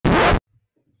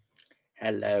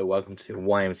Hello, welcome to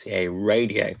YMCA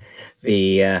Radio,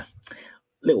 the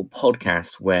little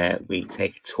podcast where we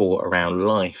take a tour around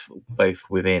life, both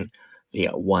within the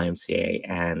YMCA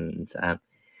and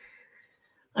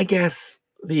I guess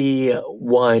the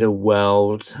wider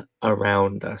world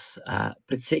around us.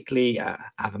 Particularly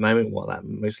at the moment, what that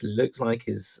mostly looks like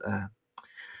is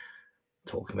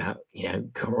talking about,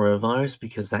 coronavirus,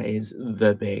 because that is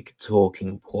the big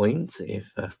talking point.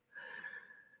 If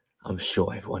I'm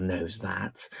sure everyone knows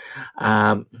that.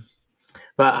 But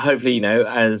hopefully,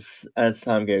 as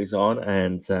time goes on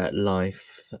and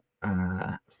life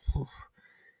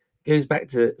goes back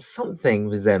to something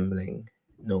resembling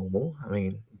normal. I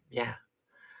mean, yeah,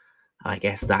 I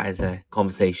guess that is a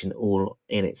conversation all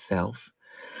in itself.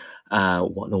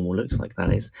 What normal looks like,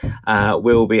 that is.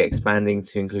 We'll be expanding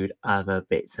to include other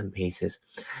bits and pieces.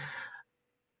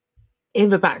 In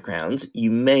the background,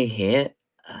 you may hear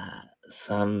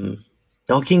some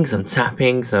knocking, some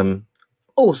tapping, some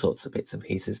all sorts of bits and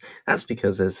pieces. That's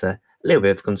because there's a little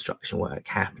bit of construction work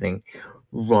happening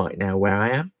right now where I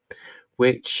am,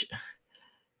 which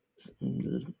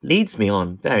leads me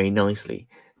on very nicely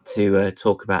to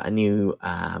talk about a new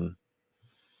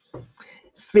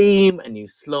theme, a new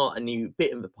slot, a new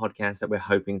bit of the podcast that we're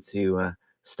hoping to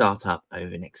start up over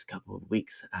the next couple of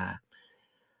weeks.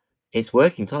 Its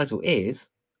working title is,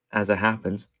 as it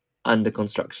happens, Under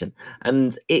Construction,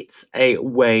 and it's a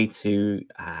way to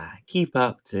keep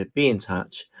up, to be in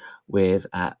touch with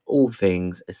all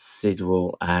things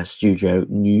Sidwell Studio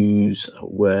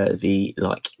news-worthy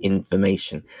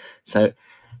information. So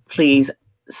please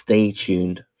stay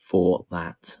tuned for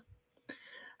that.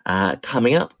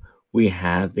 Coming up, we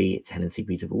have the Tenancy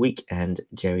Beat of the Week and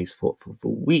Jerry's Thought for the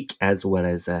Week, as well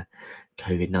as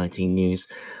COVID-19 news.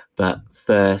 But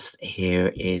first,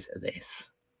 here is this.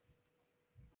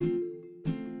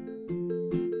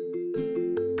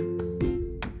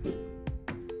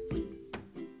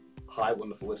 Hi,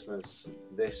 wonderful listeners.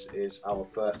 This is our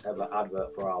first ever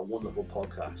advert for our wonderful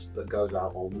podcast that goes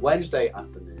out on Wednesday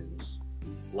afternoons,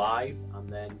 live, and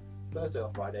then Thursday or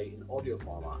Friday in audio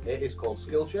format. It is called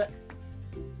Skill Check.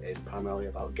 It is primarily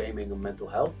about gaming and mental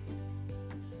health.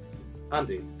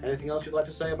 Andy, anything else you'd like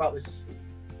to say about this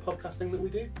podcasting that we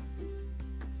do?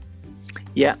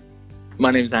 Yeah,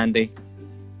 my name's Andy,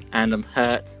 and I'm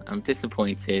hurt, I'm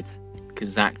disappointed, because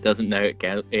Zach doesn't know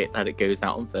that it goes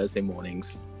out on Thursday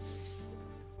mornings.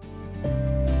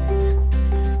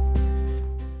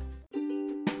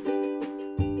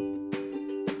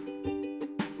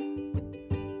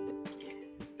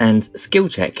 And Skill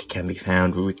Check can be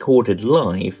found recorded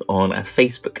live on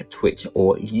Facebook, Twitch,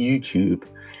 or YouTube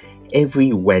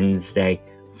every Wednesday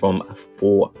from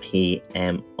 4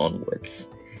 p.m. onwards.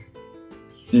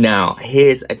 Now,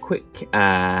 here's a quick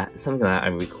something that I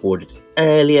recorded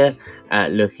earlier,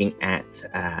 looking at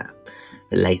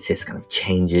the latest kind of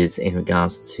changes in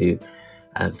regards to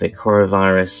the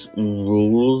coronavirus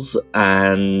rules,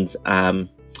 and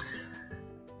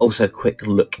also a quick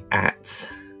look at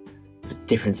the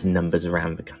difference in numbers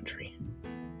around the country.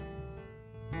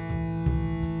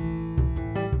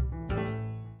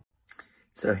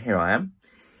 So here I am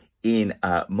in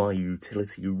my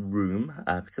utility room,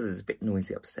 because it's a bit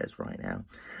noisy upstairs right now,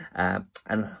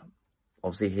 and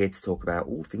obviously here to talk about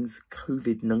all things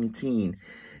COVID-19.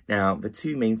 Now, the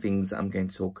two main things I'm going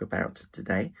to talk about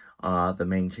today are the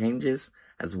main changes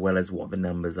as well as what the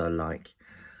numbers are like.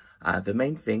 The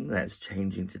main thing that's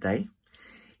changing today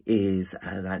is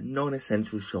that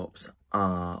non-essential shops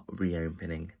are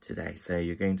reopening today. So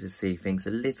you're going to see things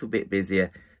a little bit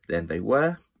busier than they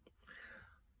were.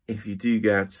 If you do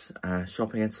go out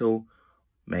shopping at all,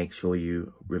 make sure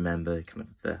you remember kind of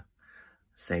the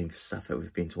same stuff that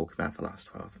we've been talking about for the last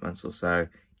 12 months or so.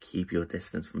 Keep your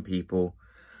distance from people,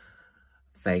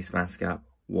 face mask up,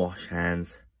 wash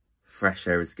hands, fresh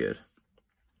air is good.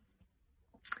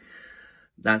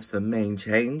 That's the main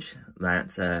change,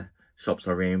 that shops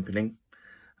are reopening,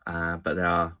 but there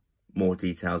are more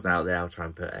details out there. I'll try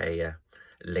and put a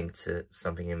link to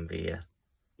something in the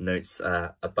notes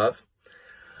above.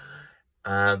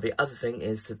 The other thing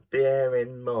is to bear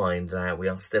in mind that we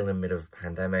are still in the middle of a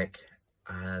pandemic.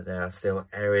 There are still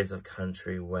areas of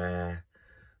country where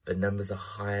the numbers are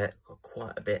higher,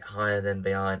 quite a bit higher than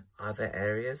they are in other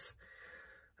areas.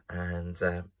 And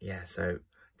yeah, so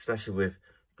especially with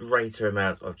greater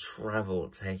amount of travel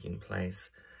taking place,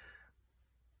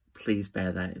 please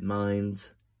bear that in mind.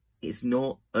 It's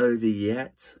not over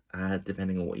yet,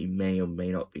 depending on what you may or may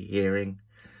not be hearing.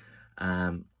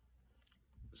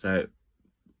 So,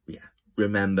 yeah,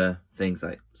 remember things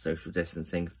like social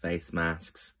distancing, face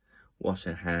masks, wash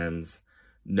your hands,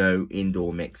 no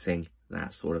indoor mixing,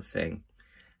 that sort of thing.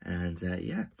 And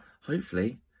yeah,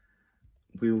 hopefully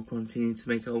we will continue to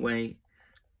make our way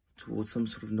towards some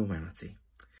sort of normality.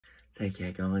 Take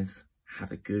care, guys.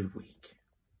 Have a good week.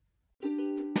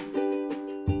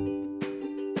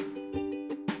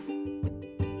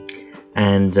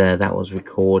 And that was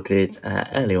recorded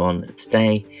earlier on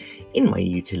today in my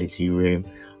utility room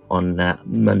on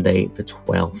Monday the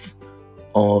 12th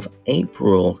of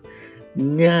April.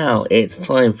 Now it's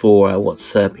time for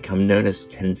what's become known as the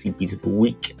Tenancy Beat of the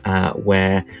Week,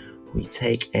 where we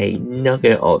take a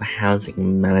nugget of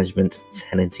housing management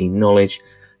tenancy knowledge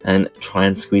and try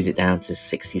and squeeze it down to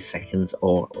 60 seconds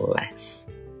or less.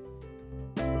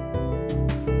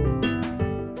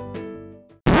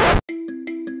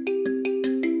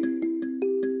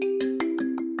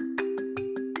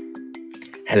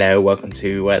 Hello, welcome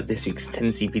to this week's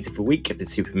Tenancy Beat of the Week of the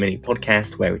Super Mini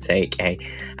podcast, where we take a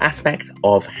aspect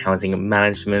of housing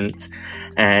management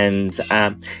and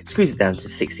squeeze it down to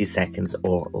 60 seconds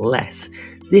or less.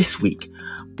 This week,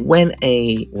 when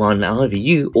either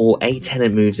you or a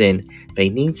tenant moves in, they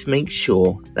need to make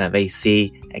sure that they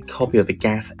see a copy of a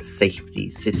gas safety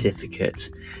certificate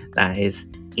that is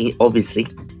obviously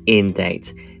in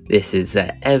date. This is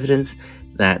evidence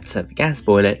that the gas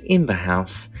boiler in the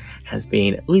house has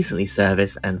been recently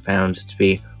serviced and found to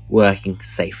be working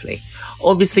safely.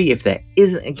 Obviously, if there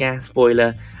isn't a gas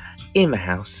boiler in the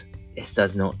house, this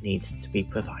does not need to be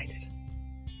provided.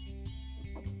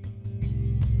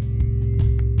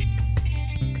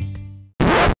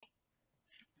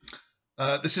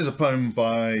 This is a poem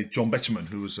by John Betjeman,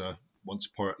 who was once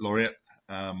a poet laureate.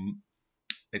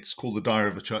 It's called The Diary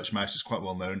of a Church Mouse. It's quite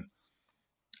well known.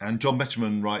 And John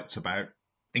Betjeman writes about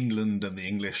England and the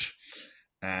English,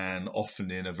 and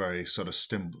often in a very sort of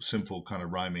simple kind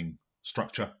of rhyming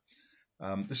structure.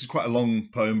 This is quite a long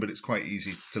poem, but it's quite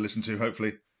easy to listen to,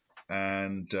 hopefully.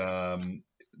 And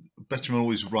Betjeman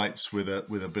always writes with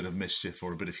a bit of mischief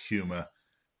or a bit of humour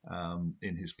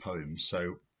in his poems.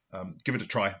 So give it a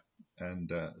try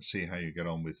and see how you get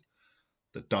on with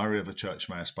The Diary of a Church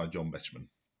Mouse by John Betjeman.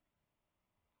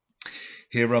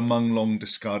 Here among long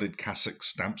discarded cassocks,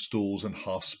 stamp stools and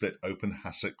half-split open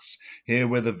hassocks, here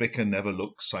where the vicar never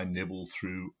looks, I nibble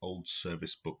through old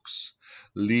service books.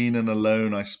 Lean and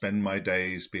alone I spend my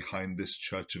days behind this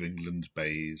Church of England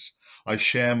bays. I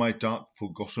share my dark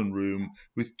forgotten room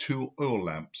with 2 oil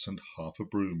lamps and half a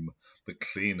broom. The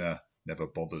cleaner never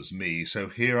bothers me, so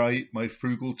here I eat my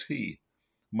frugal tea.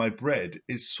 My bread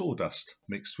is sawdust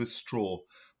mixed with straw,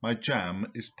 my jam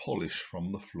is polish from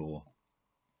the floor.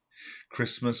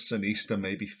 Christmas and Easter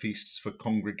may be feasts for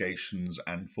congregations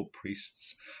and for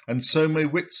priests, and so may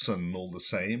Whitsun all the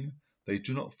same. They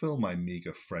do not fill my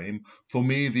meagre frame. For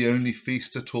me the only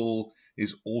feast at all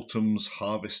is autumn's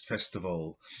harvest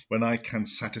festival, when I can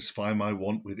satisfy my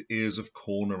want with ears of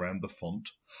corn around the font.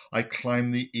 I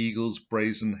climb the eagle's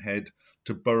brazen head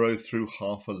to burrow through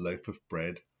half a loaf of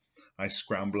bread. I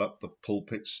scramble up the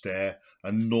pulpit stair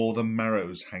and gnaw the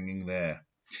marrows hanging there.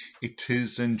 It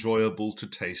is enjoyable to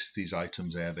taste these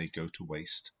items ere they go to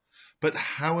waste. But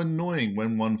how annoying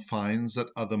when one finds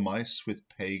that other mice with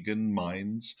pagan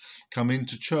minds come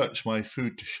into church my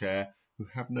food to share, who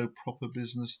have no proper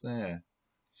business there.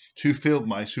 2 field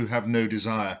mice who have no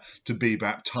desire to be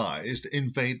baptized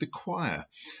invade the choir,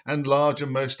 and large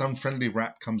and most unfriendly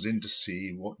rat comes in to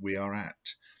see what we are at.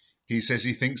 He says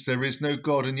he thinks there is no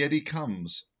God, and yet he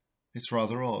comes. It's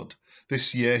rather odd.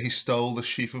 This year he stole the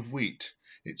sheaf of wheat.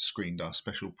 It screened our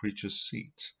special preacher's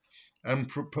seat. And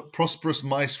prosperous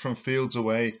mice from fields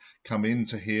away come in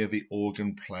to hear the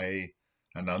organ play,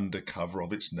 and under cover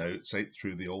of its notes ate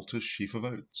through the altar's sheaf of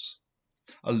oats.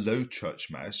 A low church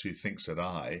mouse who thinks that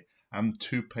I am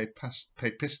too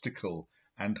papistical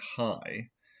and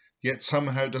high, yet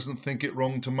somehow doesn't think it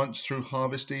wrong to munch through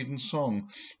harvest eve and song,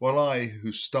 while I,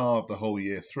 who starve the whole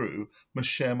year through, must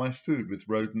share my food with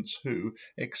rodents who,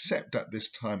 except at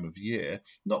this time of year,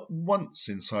 not once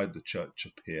inside the church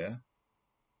appear.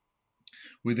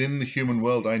 Within the human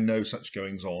world I know such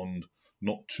goings on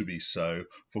not to be so,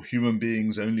 for human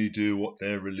beings only do what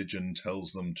their religion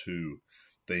tells them to.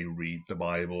 They read the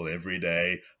Bible every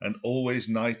day, and always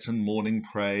night and morning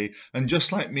pray, and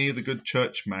just like me, the good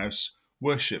church mouse,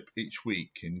 worship each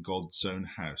week in God's own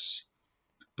house.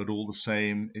 But all the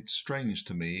same, it's strange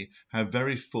to me how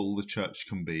very full the church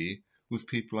can be with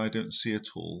people I don't see at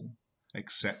all,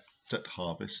 except at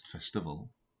Harvest Festival.